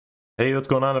Hey, what's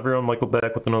going on everyone? Michael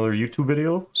back with another YouTube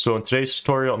video. So in today's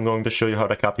tutorial, I'm going to show you how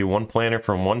to copy one planner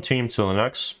from one team to the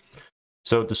next.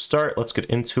 So to start, let's get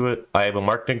into it. I have a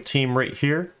marketing team right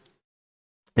here.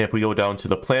 If we go down to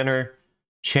the planner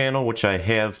channel, which I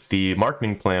have the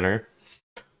marketing planner.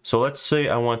 So let's say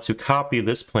I want to copy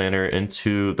this planner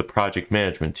into the project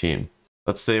management team.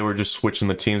 Let's say we're just switching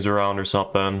the teams around or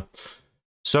something.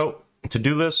 So to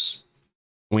do this,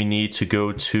 we need to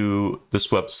go to this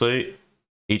website,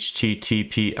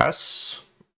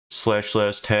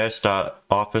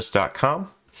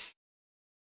 https://task.office.com,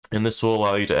 and this will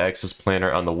allow you to access Planner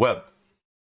on the web.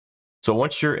 So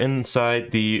once you're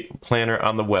inside the Planner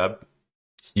on the web,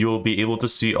 you will be able to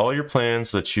see all your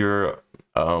plans that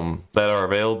that are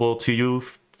available to you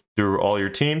through all your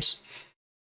teams.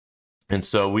 And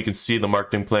so we can see the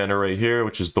marketing planner right here,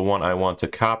 which is the one I want to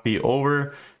copy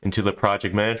over into the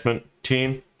project management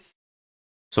team.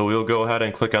 So we'll go ahead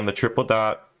and click on the triple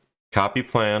dot, copy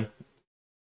plan,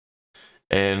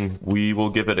 and we will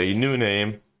give it a new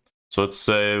name. So let's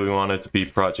say we want it to be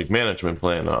project management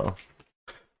plan now.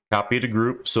 Copy to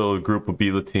group, so the group would be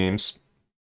the teams.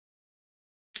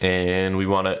 And we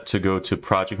want it to go to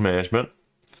project management.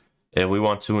 And we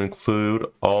want to include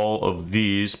all of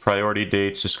these priority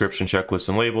dates, description, checklists,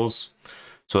 and labels.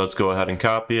 So let's go ahead and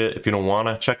copy it. If you don't want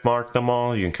to check mark them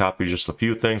all, you can copy just a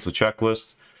few things, the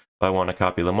checklist. I want to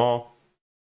copy them all.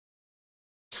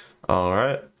 All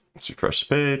right, let's refresh the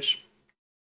page.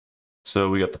 So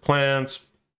we got the plans.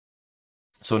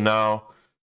 So now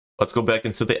let's go back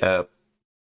into the app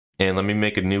and let me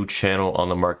make a new channel on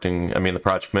the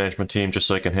project management team, just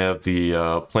so I can have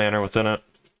the planner within it.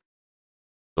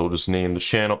 So we'll just name the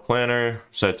channel planner,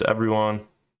 set it to everyone.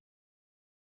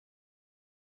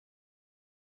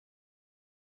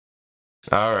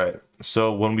 All right,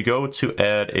 so when we go to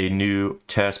add a new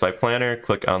task by planner,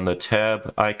 click on the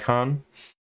tab icon,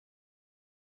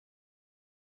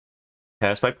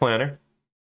 task by planner.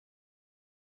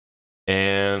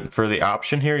 And for the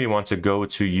option here, you want to go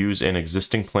to use an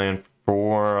existing plan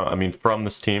from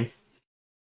this team.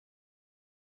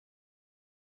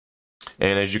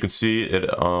 And as you can see, it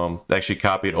actually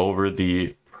copied over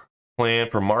the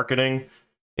plan for marketing,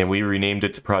 and we renamed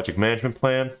it to project management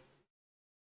plan.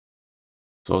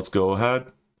 So let's go ahead,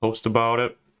 post about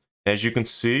it. As you can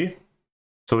see,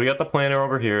 so we got the planner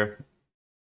over here.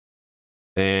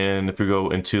 And if we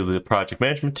go into the project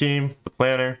management team, the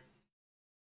planner,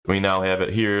 we now have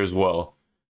it here as well.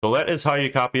 So that is how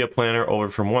you copy a planner over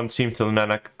from one team to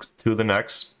the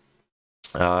next.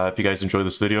 If you guys enjoyed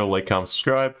this video, like, comment,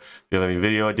 subscribe. If you have any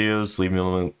video ideas, leave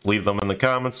them in the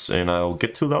comments and I'll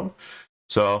get to them.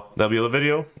 So that'll be the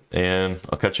video, and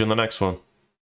I'll catch you in the next one.